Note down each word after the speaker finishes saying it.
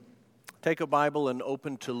Take a Bible and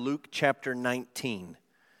open to Luke chapter 19.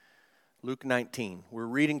 Luke 19. We're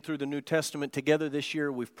reading through the New Testament together this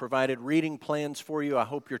year. We've provided reading plans for you. I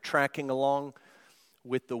hope you're tracking along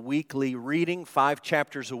with the weekly reading, 5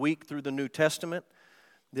 chapters a week through the New Testament.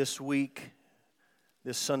 This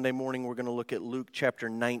Sunday morning, we're going to look at Luke chapter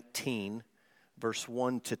 19, verse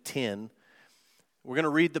 1 to 10. We're going to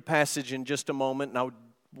read the passage in just a moment, and I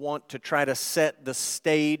want to try to set the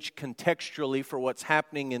stage contextually for what's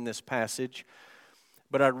happening in this passage.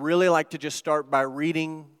 But I'd really like to just start by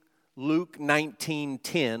reading Luke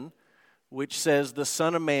 19:10, which says, "The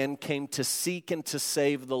Son of Man came to seek and to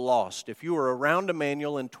save the lost." If you were around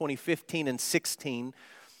Emmanuel in 2015 and 16,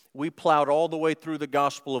 we plowed all the way through the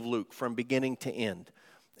Gospel of Luke from beginning to end.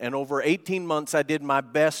 And over 18 months, I did my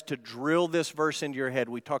best to drill this verse into your head.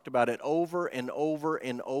 We talked about it over and over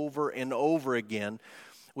and over and over again.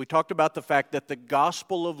 We talked about the fact that the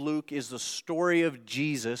Gospel of Luke is the story of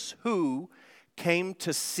Jesus who came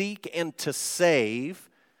to seek and to save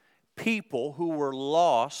people who were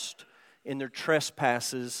lost in their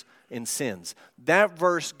trespasses and sins. That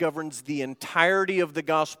verse governs the entirety of the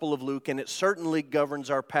Gospel of Luke, and it certainly governs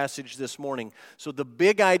our passage this morning. So the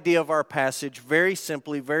big idea of our passage, very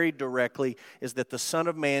simply, very directly, is that the Son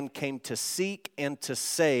of Man came to seek and to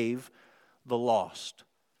save the lost.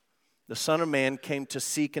 The Son of Man came to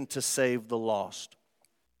seek and to save the lost.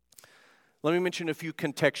 Let me mention a few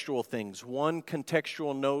contextual things. One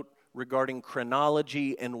contextual note regarding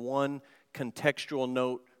chronology and one contextual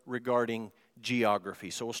note regarding geography.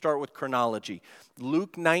 So we'll start with chronology.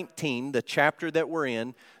 Luke 19, the chapter that we're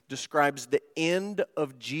in, describes the end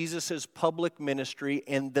of Jesus' public ministry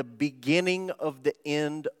and the beginning of the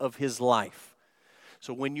end of his life.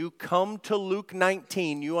 So when you come to Luke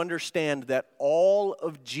 19, you understand that all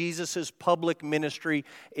of Jesus' public ministry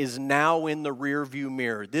is now in the rearview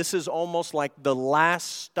mirror. This is almost like the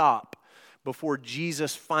last stop before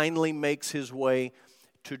Jesus finally makes his way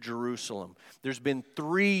to Jerusalem. There's been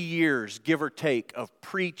 3 years, give or take, of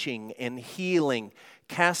preaching and healing,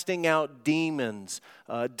 casting out demons,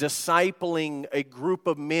 discipling a group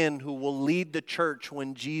of men who will lead the church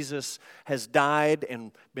when Jesus has died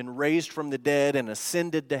and been raised from the dead and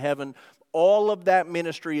ascended to heaven. All of that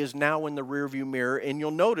ministry is now in the rearview mirror. And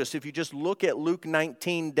you'll notice, if you just look at Luke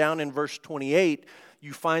 19 down in verse 28,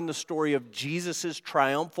 you find the story of Jesus'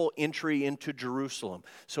 triumphal entry into Jerusalem.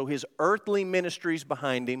 So his earthly ministry is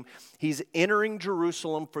behind him. He's entering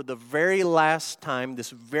Jerusalem for the very last time, this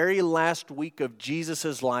very last week of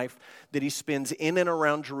Jesus' life that he spends in and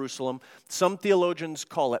around Jerusalem. Some theologians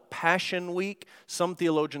call it Passion Week. Some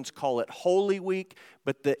theologians call it Holy Week.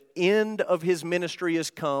 But the end of his ministry has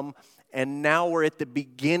come, and now we're at the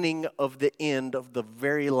beginning of the end of the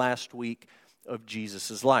very last week of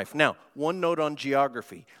Jesus' life. Now, one note on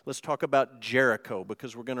geography. Let's talk about Jericho,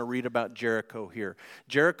 because we're going to read about Jericho here.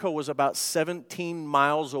 Jericho was about 17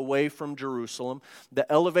 miles away from Jerusalem. The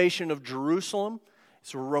elevation of Jerusalem,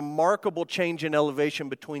 it's a remarkable change in elevation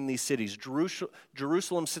between these cities.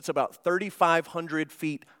 Jerusalem sits about 3,500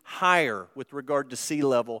 feet higher with regard to sea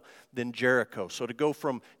level than Jericho. So to go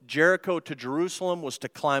from Jericho to Jerusalem was to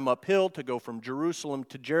climb uphill. To go from Jerusalem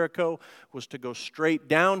to Jericho was to go straight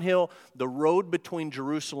downhill. The road between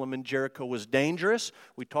Jerusalem and Jericho was dangerous.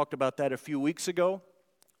 We talked about that a few weeks ago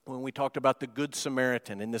when we talked about the Good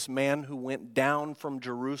Samaritan and this man who went down from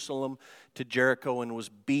Jerusalem to Jericho and was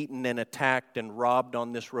beaten and attacked and robbed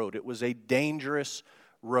on this road. It was a dangerous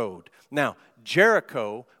road. Now,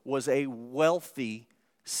 Jericho was a wealthy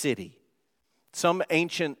city. Some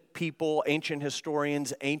ancient people, ancient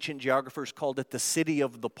historians, ancient geographers called it the city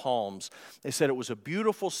of the palms. They said it was a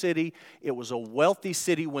beautiful city. It was a wealthy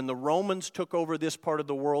city. When the Romans took over this part of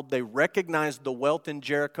the world, they recognized the wealth in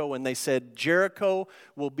Jericho, and they said Jericho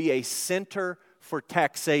will be a center for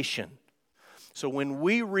taxation. So when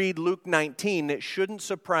we read Luke 19, it shouldn't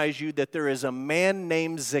surprise you that there is a man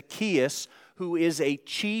named Zacchaeus who is a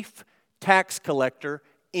chief tax collector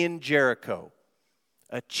in Jericho.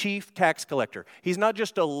 A chief tax collector. He's not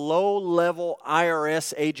just a low-level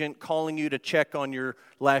IRS agent calling you to check on your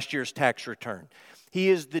last year's tax return. He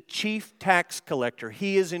is the chief tax collector.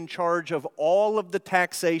 He is in charge of all of the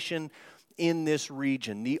taxation in this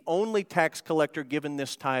region, the only tax collector given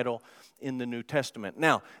this title in the New Testament.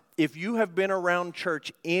 Now, if you have been around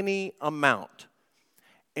church any amount,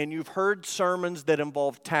 and you've heard sermons that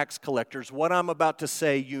involve tax collectors, what I'm about to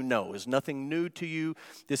say you know is nothing new to you.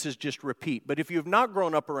 This is just repeat. But if you've not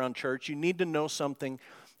grown up around church, you need to know something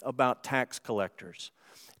about tax collectors.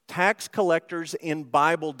 Tax collectors in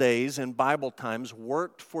Bible days and Bible times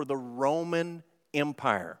worked for the Roman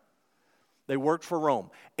Empire. They worked for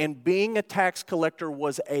Rome. And being a tax collector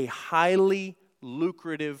was a highly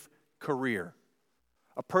lucrative career.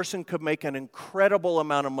 A person could make an incredible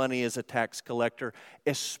amount of money as a tax collector,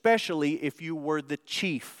 especially if you were the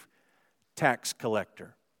chief tax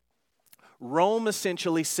collector. Rome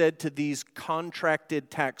essentially said to these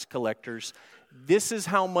contracted tax collectors, this is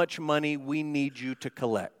how much money we need you to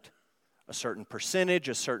collect. A certain percentage,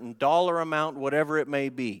 a certain dollar amount, whatever it may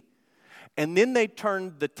be. And then they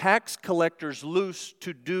turned the tax collectors loose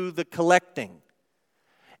to do the collecting.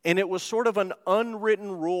 And it was sort of an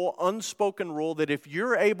unwritten rule, unspoken rule, that if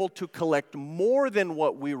you're able to collect more than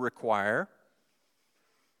what we require,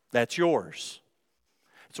 that's yours.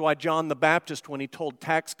 That's why John the Baptist, when he told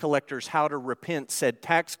tax collectors how to repent, said,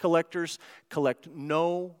 tax collectors, collect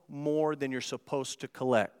no more than you're supposed to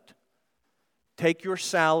collect. Take your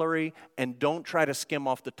salary and don't try to skim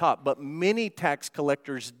off the top. But many tax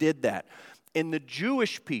collectors did that. And the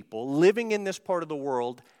Jewish people living in this part of the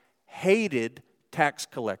world hated tax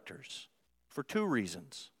collectors for two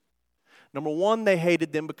reasons. Number one, they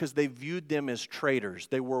hated them because they viewed them as traitors.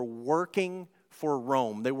 They were working for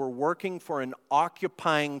Rome. They were working for an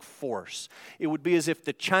occupying force. It would be as if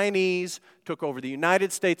the Chinese took over the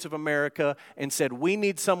United States of America and said, we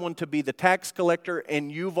need someone to be the tax collector, and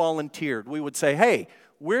you volunteered. We would say, hey,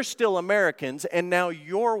 we're still Americans, and now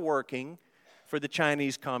you're working for the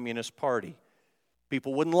Chinese Communist Party.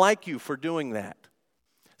 People wouldn't like you for doing that.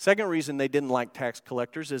 Second reason they didn't like tax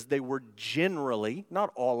collectors is they were generally,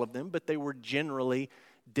 not all of them, but they were generally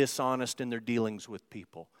dishonest in their dealings with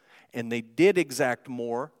people. And they did exact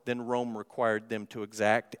more than Rome required them to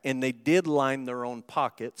exact, and they did line their own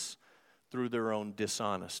pockets through their own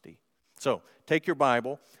dishonesty. So, take your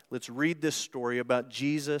Bible, let's read this story about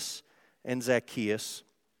Jesus and Zacchaeus,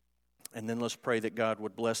 and then let's pray that God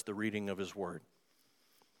would bless the reading of His Word.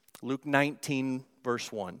 Luke 19, verse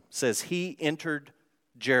 1 says, He entered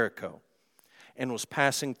Jericho and was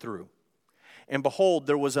passing through. And behold,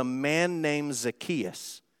 there was a man named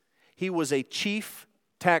Zacchaeus. He was a chief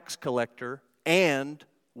tax collector and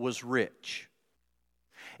was rich.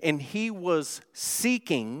 And he was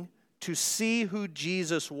seeking to see who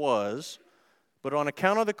Jesus was, but on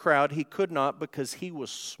account of the crowd he could not because he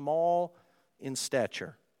was small in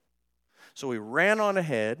stature. So he ran on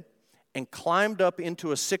ahead and climbed up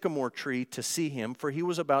into a sycamore tree to see him, for he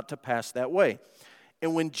was about to pass that way.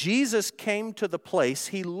 And when Jesus came to the place,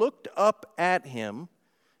 he looked up at him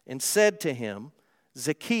and said to him,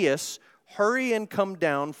 Zacchaeus, hurry and come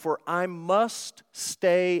down, for I must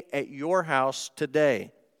stay at your house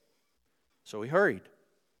today. So he hurried,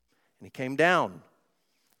 and he came down,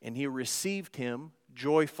 and he received him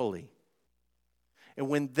joyfully. And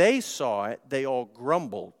when they saw it, they all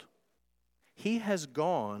grumbled. He has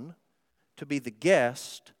gone to be the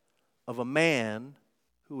guest of a man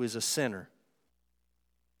who is a sinner.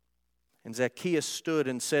 And Zacchaeus stood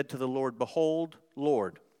and said to the Lord, Behold,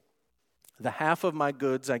 Lord, the half of my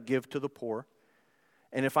goods I give to the poor,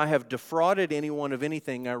 and if I have defrauded anyone of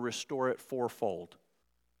anything, I restore it fourfold.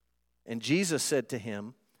 And Jesus said to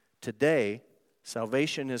him, Today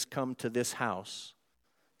salvation has come to this house,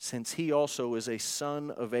 since he also is a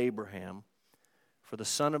son of Abraham. For the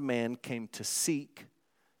Son of Man came to seek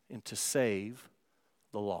and to save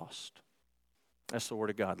the lost. That's the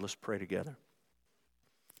Word of God. Let's pray together.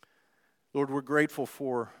 Lord, we're grateful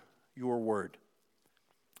for your Word.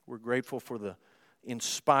 We're grateful for the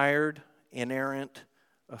inspired, inerrant,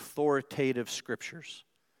 authoritative Scriptures.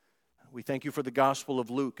 We thank you for the Gospel of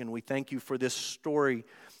Luke, and we thank you for this story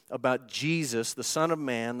about Jesus, the Son of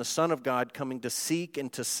Man, the Son of God, coming to seek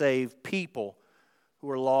and to save people who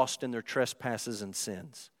are lost in their trespasses and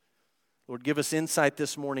sins. Lord, give us insight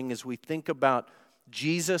this morning as we think about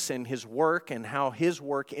Jesus and His work and how His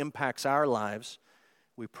work impacts our lives.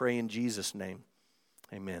 We pray in Jesus' name.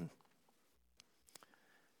 Amen.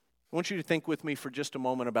 I want you to think with me for just a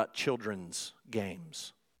moment about children's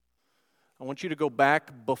games. I want you to go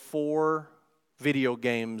back before video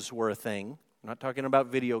games were a thing. I'm not talking about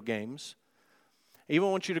video games. I even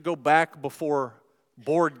want you to go back before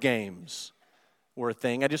board games were a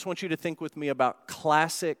thing. I just want you to think with me about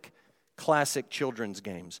classic children's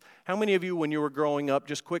games. How many of you, when you were growing up,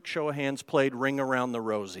 just quick show of hands, played Ring Around the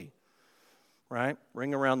Rosie? Right?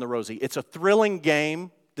 Ring Around the Rosie. It's a thrilling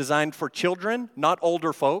game designed for children, not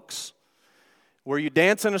older folks, where you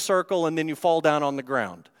dance in a circle and then you fall down on the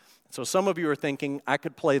ground. So some of you are thinking, I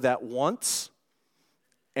could play that once,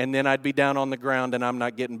 and then I'd be down on the ground and I'm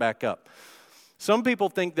not getting back up. Some people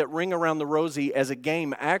think that Ring Around the Rosie as a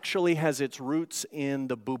game actually has its roots in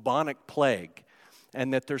the bubonic plague,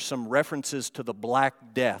 and that there's some references to the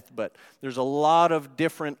Black Death. But there's a lot of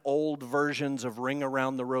different old versions of Ring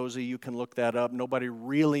Around the Rosie. You can look that up. Nobody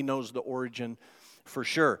really knows the origin For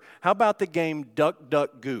sure. How about the game Duck,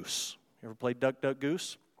 Duck, Goose? You ever played Duck, Duck,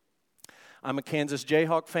 Goose? I'm a Kansas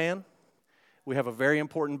Jayhawk fan. We have a very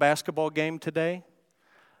important basketball game today.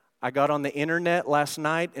 I got on the internet last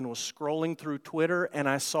night and was scrolling through Twitter, and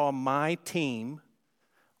I saw my team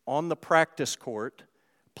on the practice court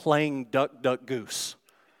playing Duck, Duck, Goose.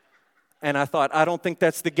 And I thought, I don't think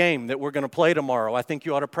that's the game that we're going to play tomorrow. I think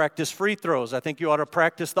you ought to practice free throws. I think you ought to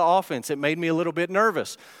practice the offense. It made me a little bit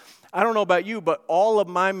nervous. I don't know about you, but all of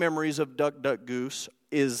my memories of Duck, Duck, Goose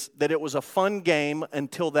is that it was a fun game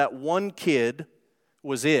until that one kid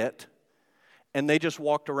was it, and they just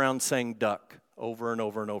walked around saying duck over and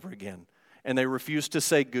over and over again. And they refused to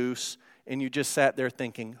say goose, and you just sat there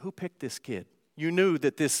thinking, who picked this kid? You knew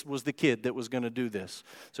that this was the kid that was going to do this.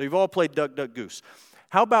 So you've all played Duck, Duck, Goose.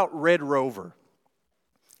 How about Red Rover?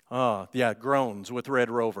 Oh, yeah, groans with Red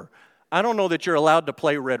Rover. I don't know that you're allowed to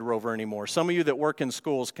play Red Rover anymore. Some of you that work in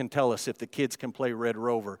schools can tell us if the kids can play Red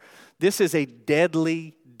Rover. This is a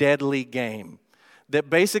deadly, deadly game that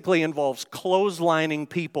basically involves clotheslining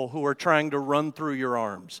people who are trying to run through your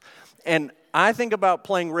arms. And I think about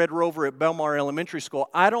playing Red Rover at Belmar Elementary School.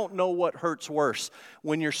 I don't know what hurts worse,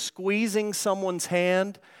 when you're squeezing someone's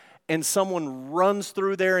hand and someone runs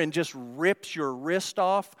through there and just rips your wrist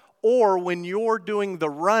off, or when you're doing the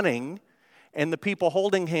running and the people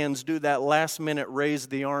holding hands do that last minute raise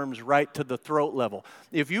the arms right to the throat level.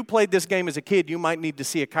 If you played this game as a kid, you might need to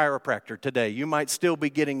see a chiropractor today. You might still be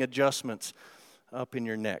getting adjustments up in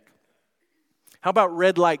your neck. How about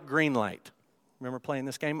red light, green light? Remember playing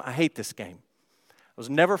this game? I hate this game. I was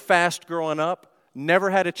never fast growing up, never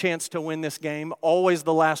had a chance to win this game, always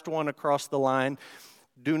the last one across the line.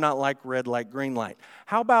 Do not like red light, green light.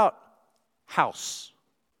 How about house?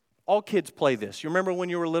 All kids play this. You remember when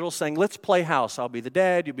you were little saying, let's play house. I'll be the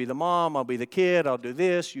dad, you be the mom, I'll be the kid, I'll do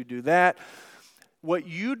this, you do that. What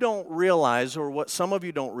you don't realize, or what some of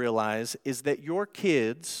you don't realize, is that your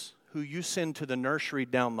kids who you send to the nursery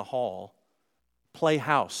down the hall play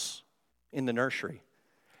house in the nursery.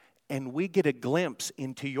 And we get a glimpse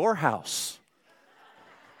into your house.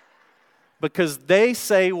 Because they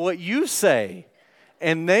say what you say.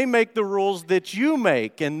 And they make the rules that you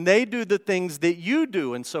make, and they do the things that you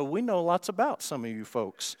do. And so we know lots about some of you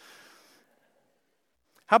folks.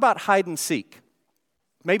 How about hide and seek?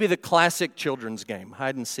 Maybe the classic children's game,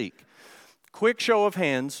 hide and seek. Quick show of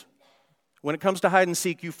hands. When it comes to hide and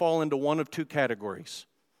seek, you fall into one of two categories.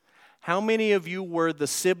 How many of you were the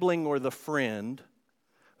sibling or the friend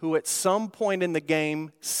who at some point in the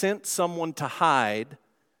game sent someone to hide,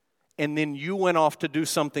 and then you went off to do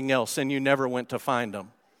something else and you never went to find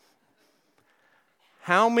them?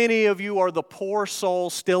 How many of you are the poor soul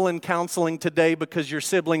still in counseling today because your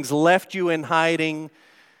siblings left you in hiding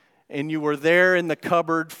and you were there in the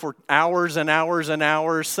cupboard for hours and hours and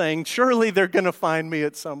hours saying, surely they're going to find me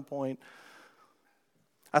at some point?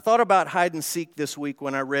 I thought about hide and seek this week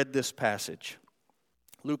when I read this passage.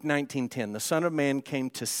 Luke 19:10, the Son of Man came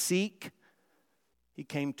to seek, he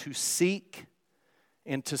came to seek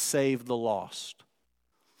and to save the lost.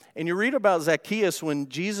 And you read about Zacchaeus when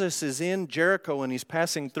Jesus is in Jericho and he's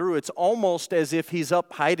passing through. It's almost as if he's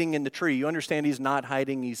up hiding in the tree. You understand he's not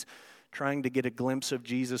hiding. He's trying to get a glimpse of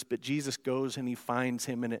Jesus. But Jesus goes and he finds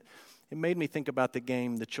him. And it made me think about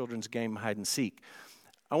the children's game, hide and seek.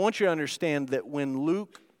 I want you to understand that when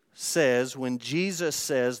Jesus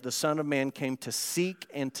says the Son of Man came to seek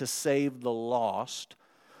and to save the lost,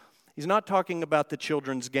 he's not talking about the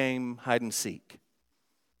children's game, hide and seek.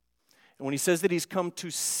 And when he says that he's come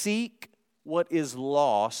to seek what is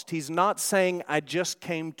lost, he's not saying, I just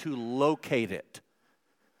came to locate it.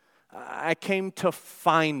 I came to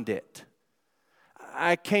find it.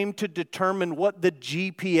 I came to determine what the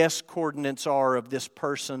GPS coordinates are of this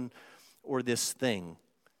person or this thing.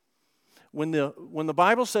 When the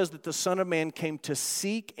Bible says that the Son of Man came to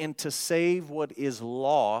seek and to save what is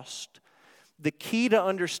lost, the key to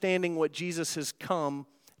understanding what Jesus has come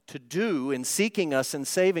to do in seeking us and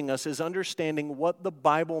saving us is understanding what the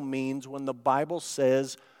Bible means when the Bible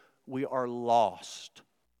says we are lost.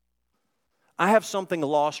 I have something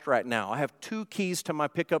lost right now. I have 2 keys to my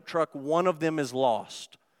pickup truck. One of them is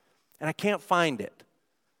lost, and I can't find it.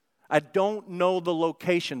 I don't know the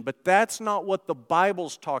location, but that's not what the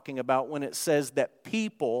Bible's talking about when it says that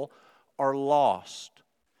people are lost.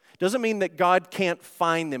 It doesn't mean that God can't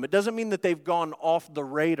find them. It doesn't mean that they've gone off the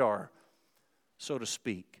radar, so to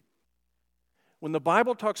speak. When the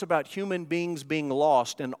Bible talks about human beings being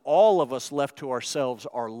lost and all of us left to ourselves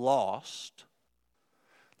are lost,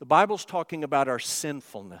 the Bible's talking about our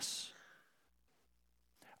sinfulness,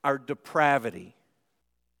 our depravity,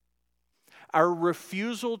 our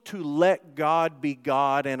refusal to let God be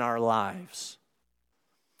God in our lives.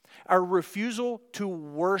 Our refusal to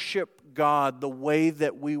worship God the way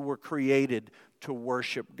that we were created to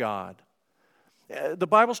worship God. The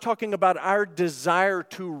Bible's talking about our desire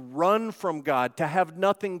to run from God, to have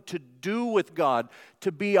nothing to do with God,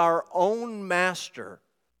 to be our own master,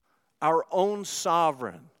 our own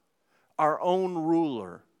sovereign, our own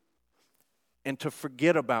ruler, and to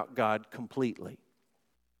forget about God completely.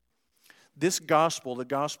 This gospel, the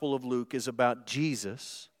Gospel of Luke, is about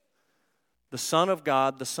Jesus, the Son of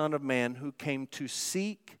God, the Son of Man, who came to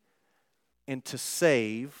seek and to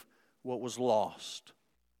save what was lost.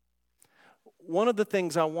 One of the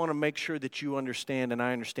things I want to make sure that you understand and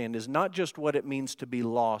I understand is not just what it means to be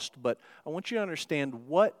lost, but I want you to understand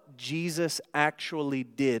what Jesus actually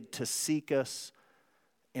did to seek us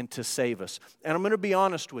and to save us. And I'm going to be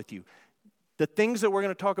honest with you. The things that we're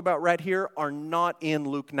going to talk about right here are not in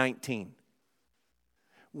Luke 19.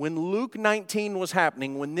 When Luke 19 was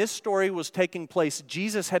happening, when this story was taking place,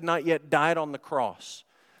 Jesus had not yet died on the cross.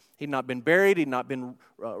 He'd not been buried. He'd not been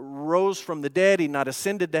rose from the dead. He'd not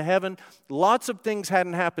ascended to heaven. Lots of things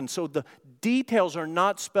hadn't happened. So the details are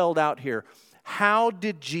not spelled out here. How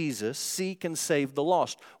did Jesus seek and save the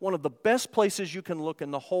lost? One of the best places you can look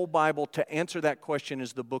in the whole Bible to answer that question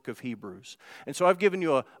is the book of Hebrews. And so I've given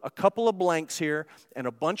you a couple of blanks here and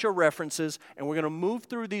a bunch of references, and we're going to move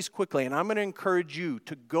through these quickly. And I'm going to encourage you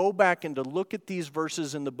to go back and to look at these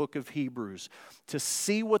verses in the book of Hebrews to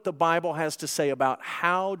see what the Bible has to say about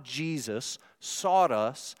how Jesus sought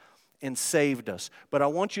us and saved us. But I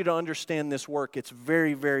want you to understand this work. It's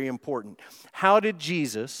very, very important. How did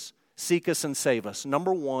Jesus seek us and save us?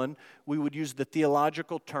 Number one, we would use the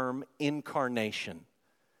theological term incarnation.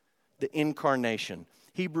 The incarnation.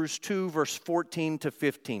 Hebrews 2, verse 14 to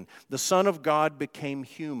 15. The Son of God became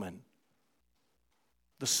human.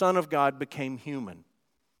 The Son of God became human.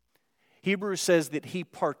 Hebrews says that He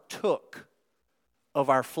partook of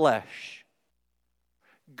our flesh.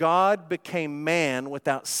 God became man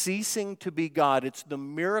without ceasing to be God. It's the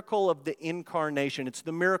miracle of the incarnation. It's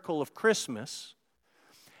the miracle of Christmas.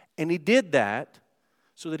 And He did that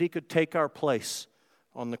so that He could take our place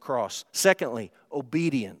on the cross. Secondly,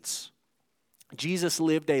 obedience. Jesus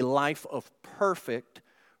lived a life of perfect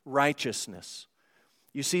righteousness.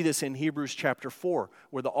 You see this in Hebrews chapter 4,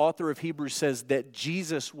 where the author of Hebrews says that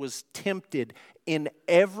Jesus was tempted in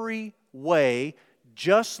every way,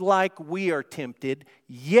 just like we are tempted,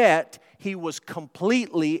 yet He was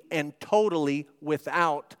completely and totally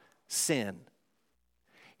without sin.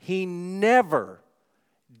 He never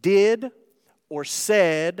did or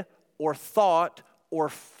said or thought or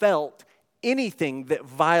felt anything that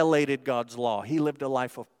violated God's law. He lived a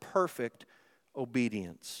life of perfect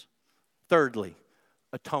obedience. Thirdly,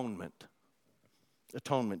 atonement.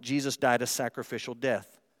 Atonement. Jesus died a sacrificial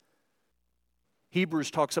death. Hebrews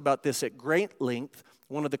talks about this at great length.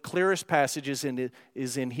 One of the clearest passages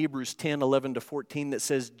is in Hebrews 10, 11 to 14 that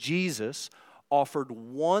says Jesus offered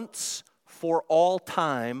once for all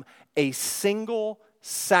time a single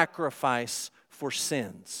sacrifice for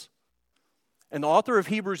sins. And the author of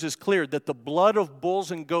Hebrews is clear that the blood of bulls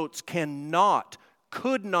and goats could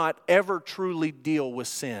not ever truly deal with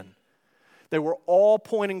sin. They were all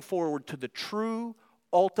pointing forward to the true,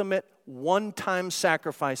 ultimate, one-time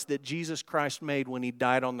sacrifice that Jesus Christ made when He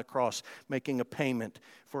died on the cross, making a payment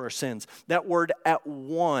for our sins. That word "at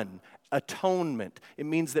one," atonement, it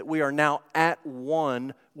means that we are now at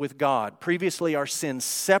one with God. Previously, our sins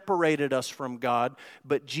separated us from God,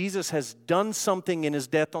 but Jesus has done something in His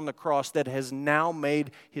death on the cross that has now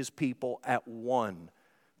made His people at one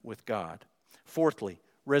with God. Fourthly,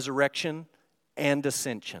 resurrection and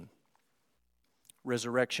ascension.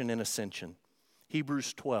 Resurrection and ascension.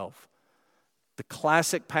 Hebrews 12. The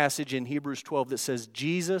classic passage in Hebrews 12 that says,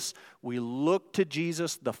 we look to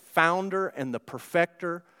Jesus, the founder and the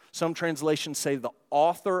perfecter. Some translations say the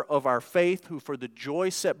author of our faith, who for the joy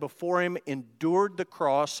set before Him endured the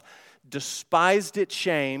cross, despised its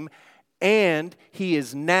shame, and He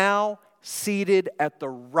is now seated at the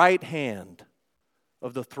right hand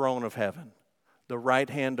of the throne of heaven. The right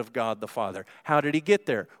hand of God the Father. How did He get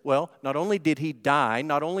there? Well, not only did He die,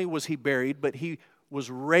 not only was He buried, but He was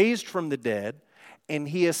raised from the dead, and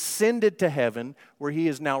He ascended to heaven, where He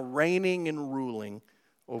is now reigning and ruling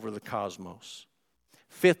over the cosmos.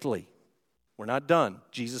 Fifthly, we're not done.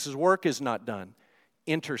 Jesus' work is not done.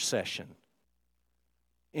 Intercession.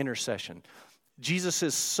 Intercession.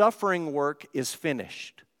 Jesus' suffering work is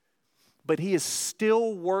finished, but He is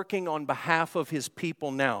still working on behalf of His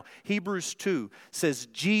people now. Hebrews 2 says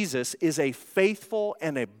Jesus is a faithful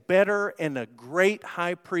and a better and a great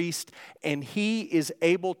high priest, and He is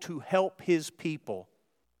able to help His people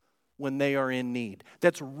when they are in need.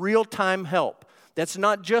 That's real-time help. That's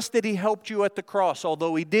not just that He helped you at the cross,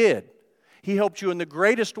 although He did. He helped you in the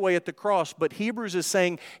greatest way at the cross, but Hebrews is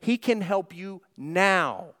saying He can help you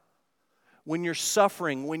now. When you're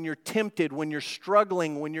suffering, when you're tempted, when you're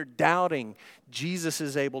struggling, when you're doubting, Jesus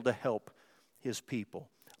is able to help His people.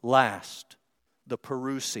 Last, the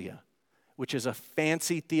parousia, which is a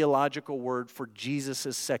fancy theological word for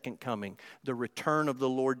Jesus' second coming, the return of the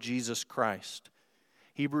Lord Jesus Christ.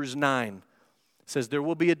 Hebrews 9 says there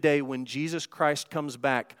will be a day when Jesus Christ comes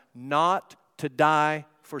back, not to die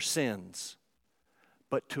for sins,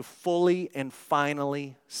 but to fully and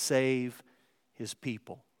finally save His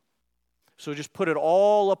people. So just put it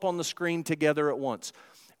all up on the screen together at once.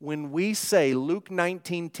 When we say, Luke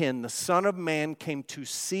 19:10, the Son of Man came to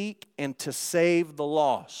seek and to save the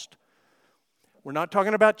lost, we're not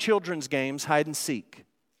talking about children's games, hide and seek.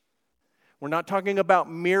 We're not talking about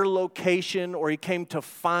mere location or He came to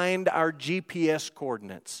find our GPS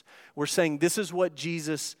coordinates. We're saying this is what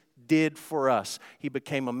Jesus did for us. He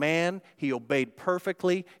became a man. He obeyed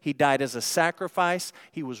perfectly. He died as a sacrifice.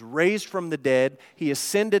 He was raised from the dead. He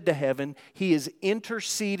ascended to heaven. He is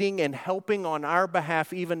interceding and helping on our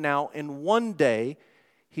behalf even now. And one day,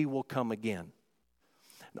 He will come again.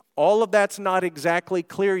 Now, all of that's not exactly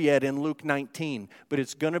clear yet in Luke 19, but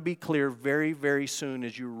it's going to be clear very, very soon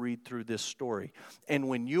as you read through this story. And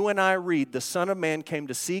when you and I read, the Son of Man came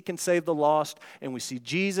to seek and save the lost, and we see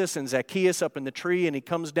Jesus and Zacchaeus up in the tree, and He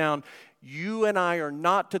comes down, you and I are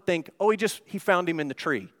not to think, oh, He found him in the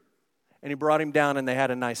tree, and He brought him down, and they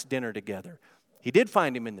had a nice dinner together. He did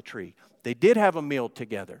find him in the tree. They did have a meal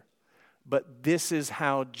together. But this is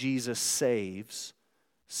how Jesus saves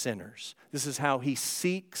sinners. This is how He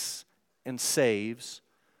seeks and saves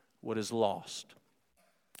what is lost.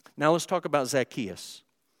 Now let's talk about Zacchaeus.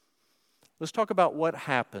 Let's talk about what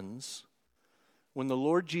happens when the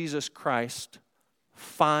Lord Jesus Christ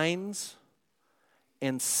finds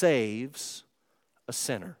and saves a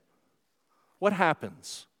sinner. What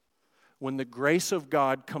happens when the grace of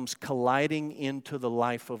God comes colliding into the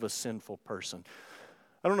life of a sinful person?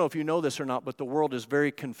 I don't know if you know this or not, but the world is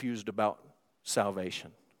very confused about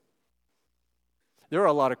salvation. There are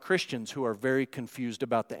a lot of Christians who are very confused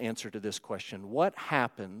about the answer to this question. What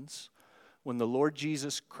happens when the Lord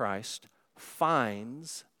Jesus Christ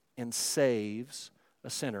finds and saves a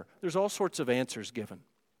sinner? There's all sorts of answers given.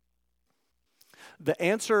 The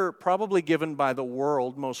answer probably given by the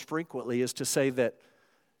world most frequently is to say that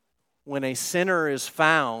when a sinner is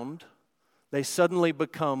found, they suddenly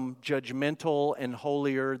become judgmental and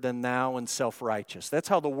holier than thou and self-righteous. That's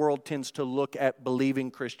how the world tends to look at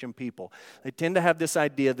believing Christian people. They tend to have this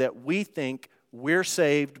idea that we think we're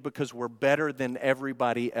saved because we're better than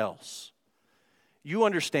everybody else. You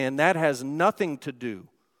understand that has nothing to do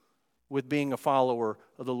with being a follower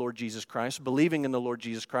of the Lord Jesus Christ, believing in the Lord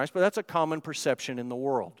Jesus Christ, but that's a common perception in the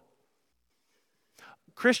world.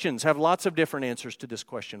 Christians have lots of different answers to this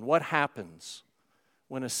question. What happens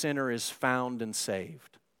when a sinner is found and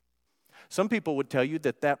saved? Some people would tell you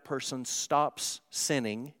that that person stops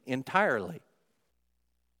sinning entirely,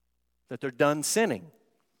 that they're done sinning.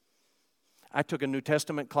 I took a New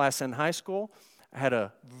Testament class in high school. I had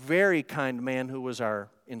a very kind man who was our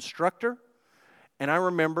instructor. And I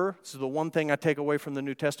remember, this is the one thing I take away from the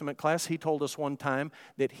New Testament class, he told us one time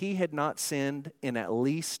that he had not sinned in at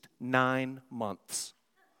least 9 months.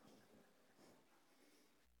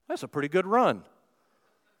 That's a pretty good run.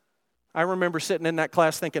 I remember sitting in that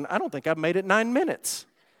class thinking, I don't think I've made it 9 minutes.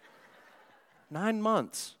 9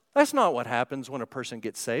 months. That's not what happens when a person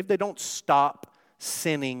gets saved. They don't stop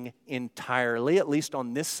sinning entirely, at least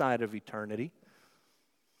on this side of eternity.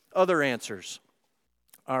 Other answers.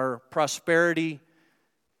 Our prosperity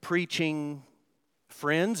preaching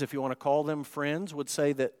friends, if you want to call them friends, would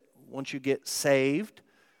say that once you get saved,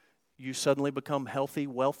 you suddenly become healthy,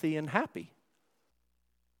 wealthy, and happy.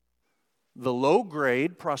 The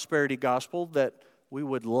low-grade prosperity gospel, that we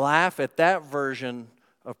would laugh at that version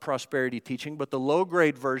of prosperity teaching, but the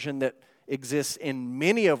low-grade version that exists in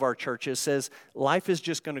many of our churches says life is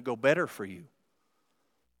just going to go better for you.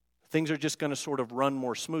 Things are just going to sort of run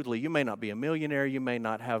more smoothly. You may not be a millionaire, you may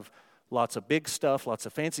not have lots of big stuff, lots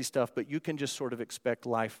of fancy stuff, but you can just sort of expect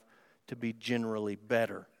life to be generally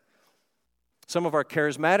better. Some of our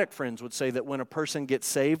charismatic friends would say that when a person gets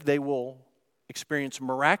saved, they will experience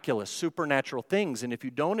miraculous, supernatural things. And if you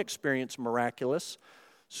don't experience miraculous,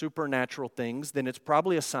 supernatural things, then it's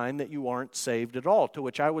probably a sign that you aren't saved at all. To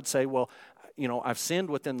which I would say, well, I've sinned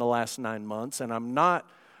within the last 9 months, and I'm not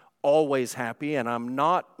always happy, and I'm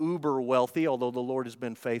not uber wealthy, although the Lord has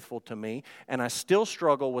been faithful to me, and I still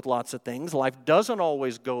struggle with lots of things. Life doesn't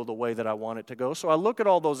always go the way that I want it to go. So I look at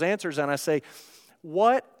all those answers and I say,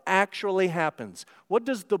 what actually happens? What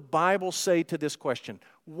does the Bible say to this question?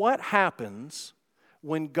 What happens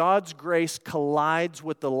when God's grace collides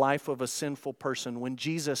with the life of a sinful person, when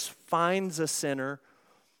Jesus finds a sinner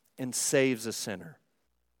and saves a sinner?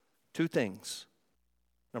 Two things.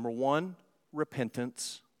 Number one,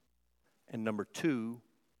 repentance. And number two,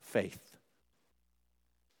 faith.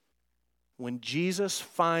 When Jesus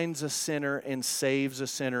finds a sinner and saves a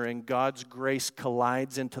sinner and God's grace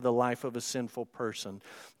collides into the life of a sinful person,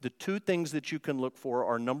 the two things that you can look for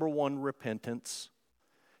are number one, repentance,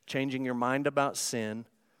 changing your mind about sin,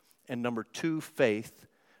 and number two, faith,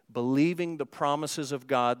 believing the promises of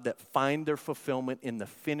God that find their fulfillment in the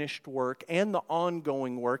finished work and the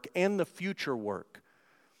ongoing work and the future work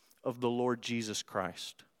of the Lord Jesus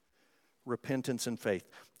Christ. Repentance and faith.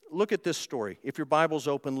 Look at this story. If your Bible's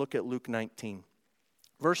open, look at Luke 19.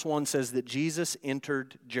 Verse 1 says that Jesus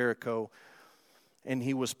entered Jericho and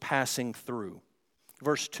he was passing through.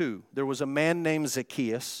 Verse 2, there was a man named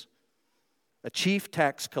Zacchaeus, a chief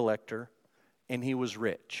tax collector, and he was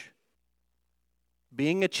rich.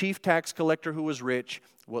 Being a chief tax collector who was rich,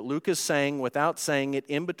 what Luke is saying without saying it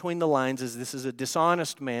in between the lines is this is a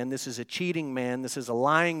dishonest man, this is a cheating man, this is a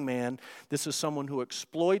lying man, this is someone who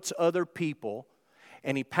exploits other people.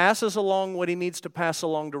 And he passes along what he needs to pass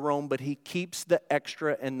along to Rome, but he keeps the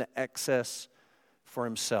extra and the excess for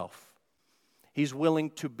himself. He's willing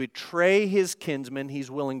to betray his kinsmen. He's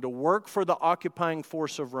willing to work for the occupying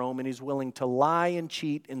force of Rome, and he's willing to lie and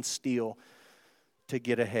cheat and steal to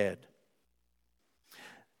get ahead.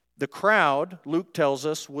 The crowd, Luke tells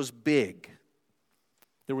us, was big.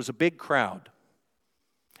 There was a big crowd.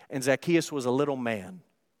 And Zacchaeus was a little man,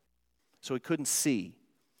 so he couldn't see.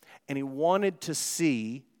 And he wanted to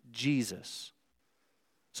see Jesus.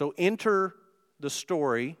 So enter the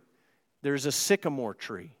story. There's a sycamore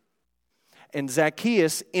tree. And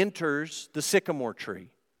Zacchaeus enters the sycamore tree.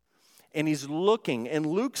 And he's looking. And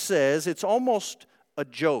Luke says it's almost a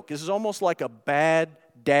joke. This is almost like a bad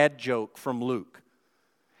dad joke from Luke.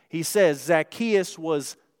 He says Zacchaeus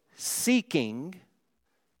was seeking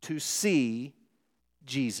to see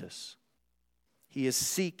Jesus. He is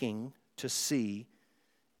seeking to see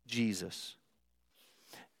Jesus.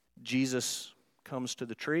 Jesus comes to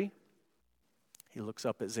the tree. He looks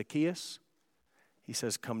up at Zacchaeus. He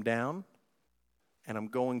says, "Come down, and I'm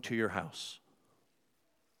going to your house."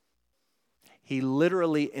 He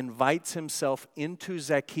literally invites himself into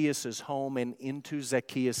Zacchaeus' home and into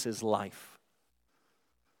Zacchaeus' life.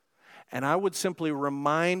 And I would simply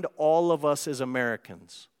remind all of us as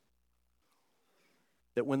Americans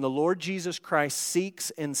that when the Lord Jesus Christ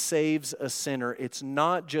seeks and saves a sinner, it's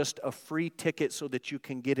not just a free ticket so that you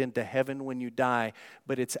can get into heaven when you die,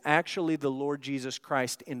 but it's actually the Lord Jesus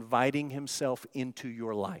Christ inviting himself into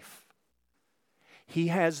your life. He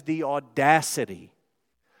has the audacity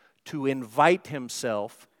to invite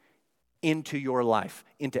himself into your life,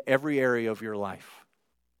 into every area of your life.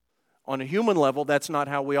 On a human level, that's not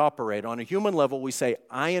how we operate. On a human level, we say,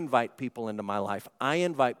 I invite people into my life. I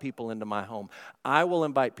invite people into my home. I will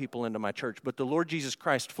invite people into my church. But the Lord Jesus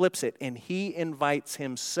Christ flips it, and he invites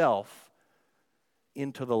himself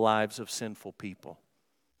into the lives of sinful people.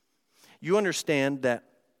 You understand that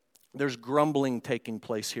there's grumbling taking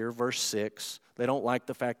place here. Verse 6, they don't like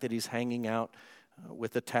the fact that he's hanging out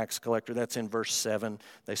with the tax collector. That's in verse 7.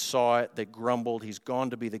 They saw it. They grumbled. He's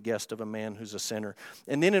gone to be the guest of a man who's a sinner.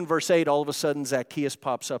 And then in verse 8, all of a sudden, Zacchaeus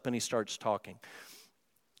pops up and he starts talking.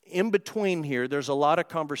 In between here, there's a lot of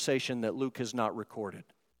conversation that Luke has not recorded.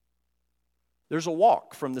 There's a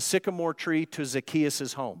walk from the sycamore tree to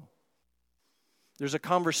Zacchaeus' home. There's a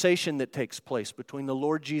conversation that takes place between the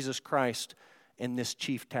Lord Jesus Christ and this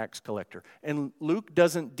chief tax collector. And Luke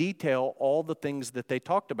doesn't detail all the things that they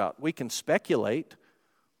talked about. We can speculate.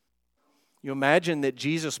 You imagine that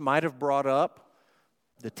Jesus might have brought up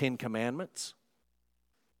the Ten Commandments.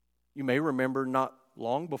 You may remember not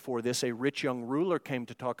long before this, a rich young ruler came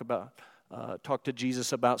to talk to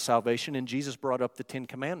Jesus about salvation, and Jesus brought up the Ten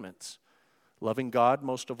Commandments. Loving God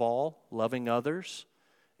most of all, loving others.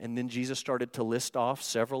 And then Jesus started to list off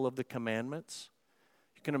several of the commandments.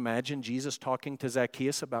 You can imagine Jesus talking to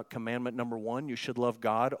Zacchaeus about commandment number 1, you should love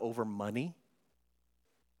God over money.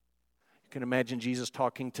 You can imagine Jesus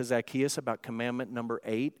talking to Zacchaeus about commandment number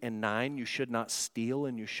 8 and 9, you should not steal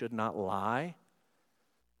and you should not lie.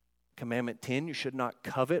 Commandment 10, you should not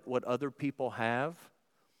covet what other people have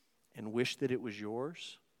and wish that it was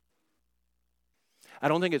yours. I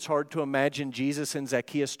don't think it's hard to imagine Jesus and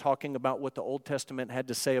Zacchaeus talking about what the Old Testament had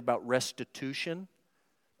to say about restitution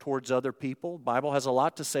towards other people. The Bible has a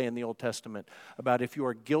lot to say in the Old Testament about if you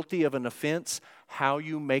are guilty of an offense, how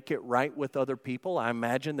you make it right with other people. I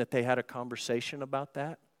imagine that they had a conversation about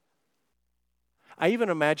that. I even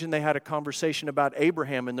imagine they had a conversation about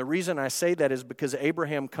Abraham, and the reason I say that is because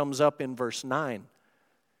Abraham comes up in verse 9.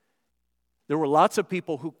 There were lots of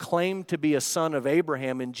people who claimed to be a son of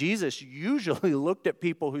Abraham, and Jesus usually looked at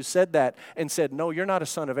people who said that and said, no, you're not a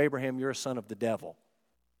son of Abraham, you're a son of the devil.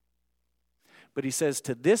 But he says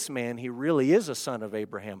to this man, he really is a son of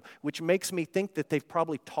Abraham, which makes me think that they've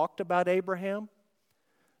probably talked about Abraham.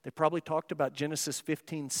 They probably talked about Genesis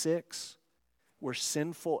 15:6, where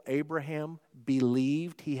sinful Abraham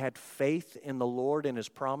believed, he had faith in the Lord and His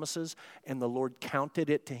promises, and the Lord counted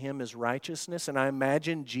it to him as righteousness. And I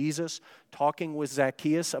imagine Jesus talking with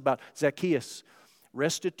Zacchaeus about, Zacchaeus,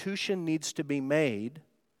 restitution needs to be made,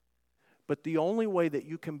 but the only way that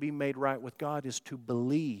you can be made right with God is to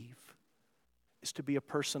believe, is to be a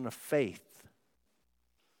person of faith.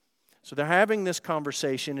 So they're having this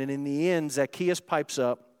conversation, and in the end, Zacchaeus pipes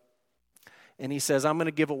up, and he says, I'm going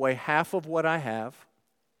to give away half of what I have,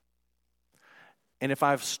 and if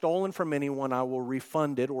I've stolen from anyone, I will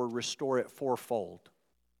refund it or restore it fourfold.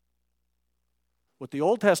 What the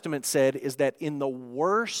Old Testament said is that in the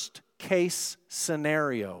worst case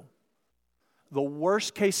scenario,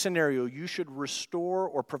 you should restore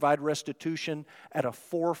or provide restitution at a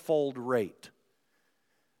fourfold rate.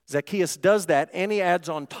 Zacchaeus does that, and he adds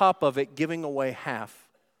on top of it, giving away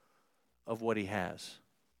half of what he has.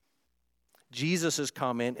 Jesus'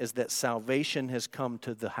 comment is that salvation has come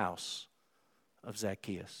to the house of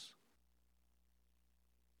Zacchaeus.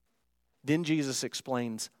 Then Jesus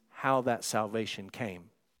explains how that salvation came.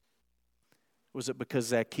 Was it because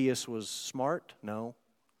Zacchaeus was smart? No.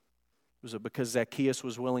 Was it because Zacchaeus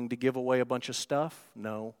was willing to give away a bunch of stuff?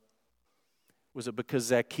 No. Was it because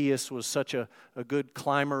Zacchaeus was such a good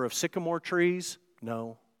climber of sycamore trees?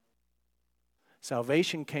 No.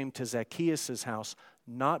 Salvation came to Zacchaeus' house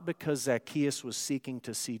not because Zacchaeus was seeking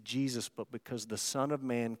to see Jesus, but because the Son of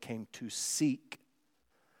Man came to seek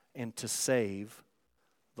and to save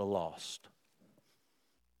the lost.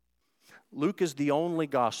 Luke is the only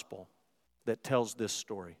gospel that tells this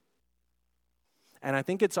story. And I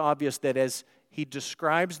think it's obvious that as he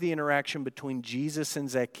describes the interaction between Jesus and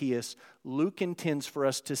Zacchaeus, Luke intends for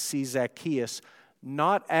us to see Zacchaeus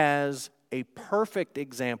not as a perfect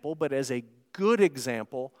example, but as a good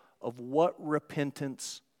example of what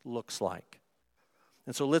repentance looks like.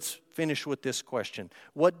 And so let's finish with this question.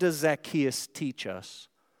 What does Zacchaeus teach us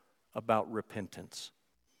about repentance?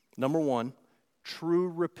 Number one, true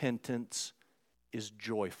repentance is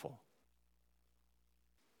joyful.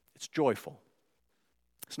 It's joyful.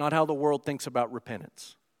 It's not how the world thinks about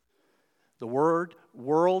repentance. The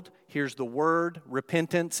world hears the word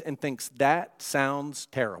repentance and thinks that sounds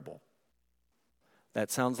terrible.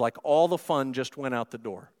 That sounds like all the fun just went out the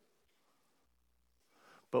door.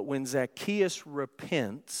 But when Zacchaeus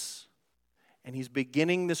repents and he's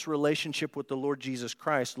beginning this relationship with the Lord Jesus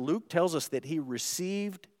Christ, Luke tells us that he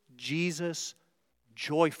received Jesus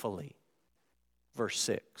joyfully. Verse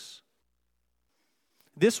 6.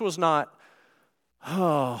 This was not, it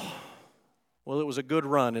was a good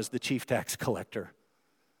run as the chief tax collector.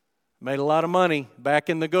 Made a lot of money back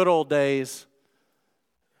in the good old days.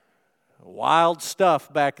 Wild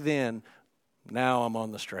stuff back then. Now I'm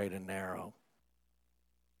on the straight and narrow.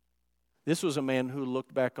 This was a man who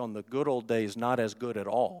looked back on the good old days not as good at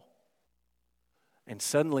all. And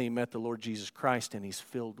suddenly he met the Lord Jesus Christ and he's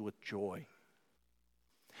filled with joy.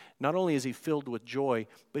 Not only is he filled with joy,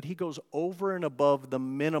 but he goes over and above the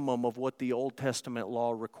minimum of what the Old Testament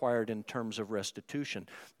law required in terms of restitution.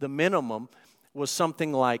 The minimum was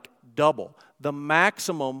something like double. The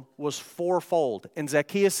maximum was fourfold. And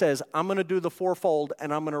Zacchaeus says, I'm going to do the fourfold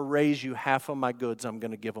and I'm going to raise you half of my goods. I'm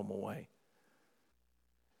going to give them away.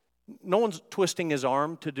 No one's twisting his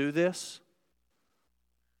arm to do this.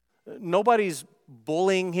 Nobody's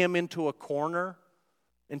bullying him into a corner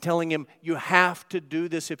and telling him, you have to do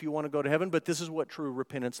this if you want to go to heaven. But this is what true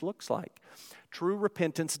repentance looks like. True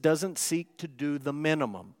repentance doesn't seek to do the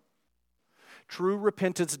minimum. True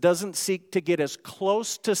repentance doesn't seek to get as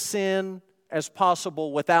close to sin as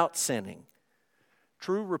possible without sinning.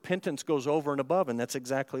 True repentance goes over and above, and that's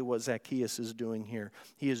exactly what Zacchaeus is doing here.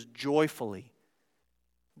 He is joyfully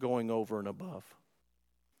going over and above.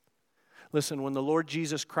 Listen, when the Lord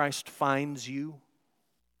Jesus Christ finds you,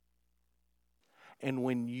 and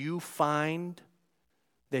when you find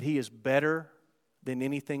that He is better than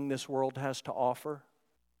anything this world has to offer,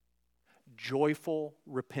 joyful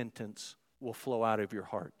repentance will flow out of your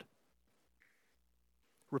heart.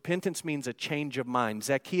 Repentance means a change of mind.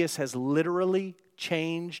 Zacchaeus has literally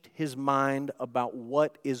changed his mind about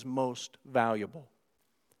what is most valuable.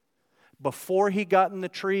 Before he got in the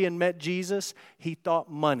tree and met Jesus, he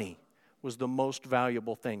thought money was the most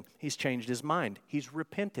valuable thing. He's changed his mind. He's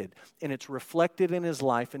repented. And it's reflected in his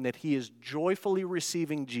life in that he is joyfully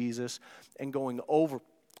receiving Jesus and going over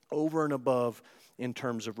and above in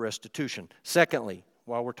terms of restitution. Secondly,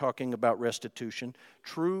 while we're talking about restitution,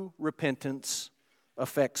 true repentance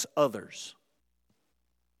affects others.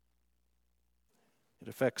 It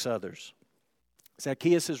affects others.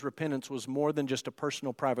 Zacchaeus' repentance was more than just a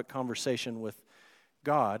personal, private conversation with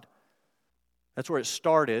God. That's where it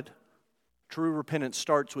started. True repentance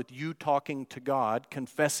starts with you talking to God,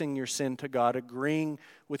 confessing your sin to God, agreeing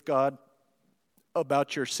with God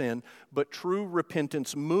about your sin. But true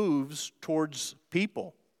repentance moves towards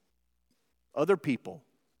people, other people,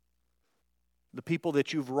 the people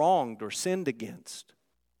that you've wronged or sinned against.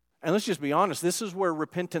 And let's just be honest, this is where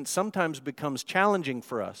repentance sometimes becomes challenging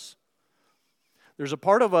for us. There's a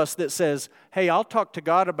part of us that says, hey, I'll talk to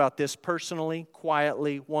God about this personally,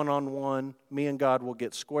 quietly, one-on-one. Me and God will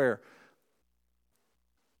get square.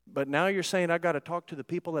 But now you're saying I've got to talk to the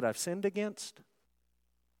people that I've sinned against?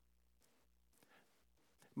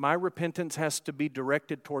 My repentance has to be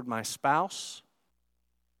directed toward my spouse.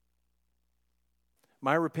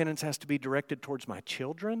 My repentance has to be directed towards my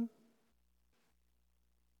children.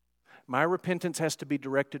 My repentance has to be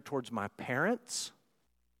directed towards my parents,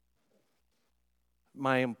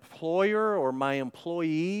 my employer or my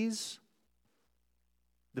employees,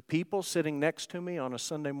 the people sitting next to me on a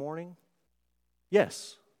Sunday morning.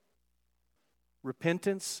 Yes.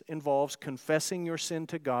 Repentance involves confessing your sin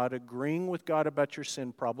to God, agreeing with God about your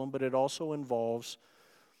sin problem, but it also involves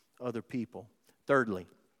other people. Thirdly,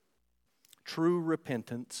 true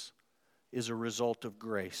repentance is a result of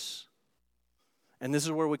grace. And this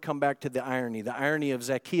is where we come back to the irony of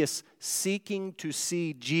Zacchaeus seeking to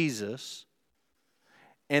see Jesus,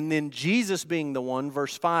 and then Jesus being the one,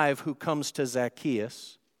 verse 5, who comes to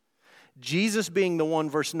Zacchaeus. Jesus being the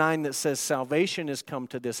one, verse 9, that says salvation has come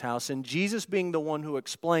to this house. And Jesus being the one who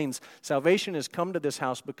explains salvation has come to this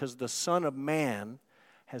house because the Son of Man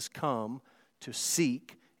has come to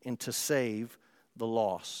seek and to save the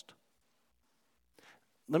lost.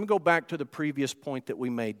 Let me go back to the previous point that we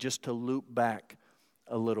made just to loop back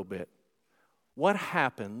a little bit. What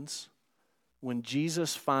happens when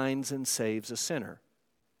Jesus finds and saves a sinner?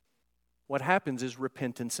 What happens is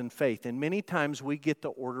repentance and faith. And many times we get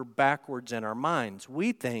the order backwards in our minds.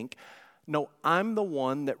 We think, no, I'm the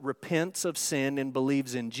one that repents of sin and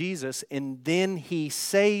believes in Jesus, and then He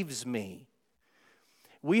saves me.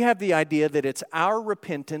 We have the idea that it's our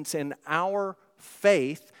repentance and our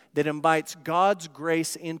faith that invites God's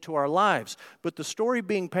grace into our lives. But the story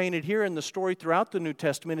being painted here and the story throughout the New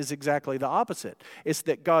Testament is exactly the opposite. It's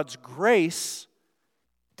that God's grace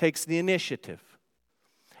takes the initiative.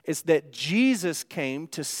 It's that Jesus came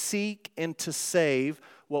to seek and to save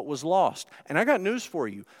what was lost. And I got news for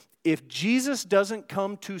you. If Jesus doesn't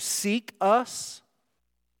come to seek us,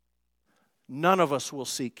 none of us will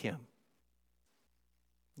seek Him.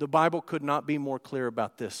 The Bible could not be more clear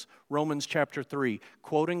about this. Romans chapter 3,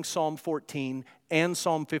 quoting Psalm 14 and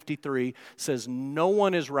Psalm 53, says, no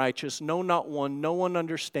one is righteous, no, not one. No one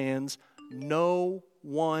understands. No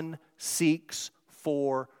one seeks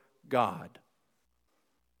for God.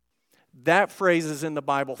 That phrase is in the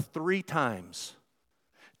Bible 3 times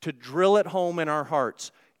to drill it home in our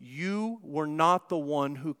hearts. You were not the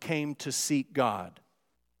one who came to seek God.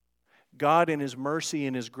 God in His mercy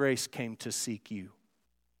and His grace came to seek you.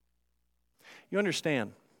 You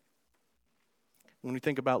understand, when we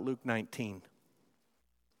think about Luke 19,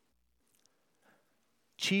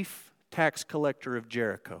 chief tax collector of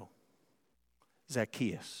Jericho,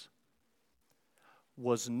 Zacchaeus,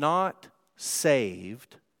 was not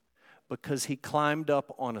saved because he climbed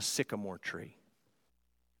up on a sycamore tree.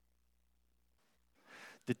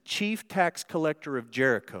 The chief tax collector of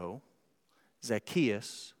Jericho,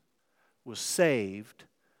 Zacchaeus, was saved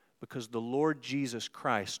because the Lord Jesus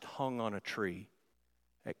Christ hung on a tree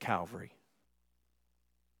at Calvary.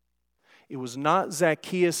 It was not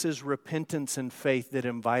Zacchaeus' repentance and faith that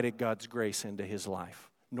invited God's grace into his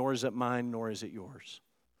life, nor is it mine, nor is it yours.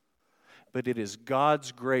 But it is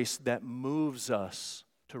God's grace that moves us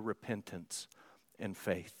to repentance and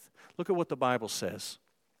faith. Look at what the Bible says.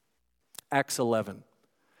 Acts 11.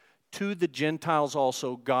 To the Gentiles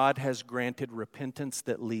also God has granted repentance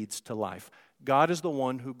that leads to life. God is the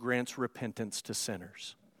one who grants repentance to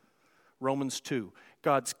sinners. Romans 2.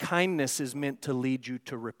 God's kindness is meant to lead you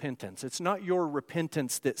to repentance. It's not your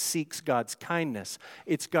repentance that seeks God's kindness.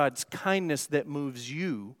 It's God's kindness that moves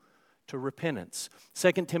you to repentance.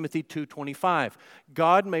 2 Timothy 2:25,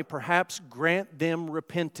 God may perhaps grant them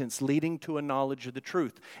repentance leading to a knowledge of the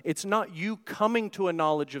truth. It's not you coming to a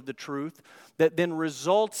knowledge of the truth that then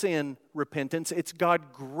results in repentance. It's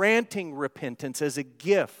God granting repentance as a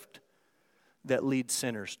gift that leads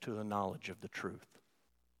sinners to the knowledge of the truth.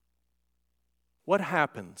 What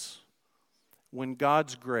happens when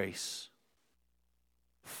God's grace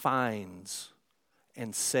finds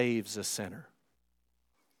and saves a sinner?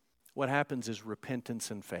 What happens is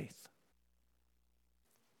repentance and faith.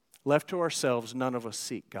 Left to ourselves, none of us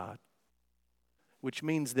seek God. Which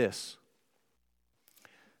means this: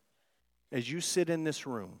 as you sit in this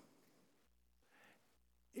room,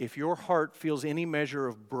 if your heart feels any measure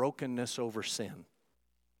of brokenness over sin,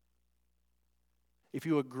 if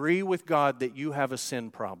you agree with God that you have a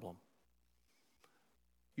sin problem,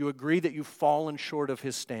 you agree that you've fallen short of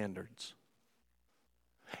His standards,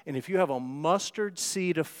 and if you have a mustard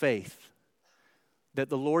seed of faith that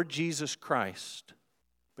the Lord Jesus Christ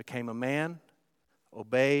became a man,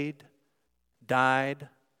 obeyed, died,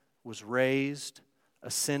 was raised,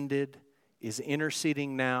 ascended, is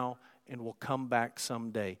interceding now, and will come back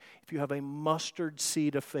someday. If you have a mustard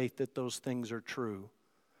seed of faith that those things are true,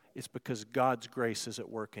 it's because God's grace is at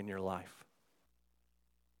work in your life.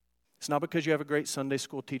 It's not because you have a great Sunday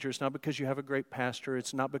school teacher. It's not because you have a great pastor.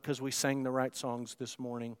 It's not because we sang the right songs this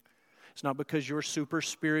morning. It's not because you're super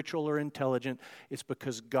spiritual or intelligent. It's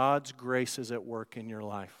because God's grace is at work in your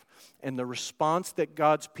life. And the response that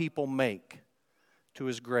God's people make to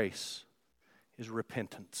His grace is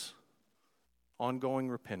repentance. Ongoing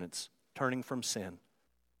repentance, turning from sin,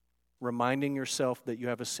 reminding yourself that you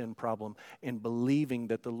have a sin problem, and believing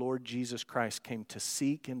that the Lord Jesus Christ came to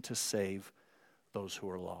seek and to save those who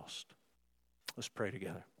are lost. Let's pray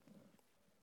together.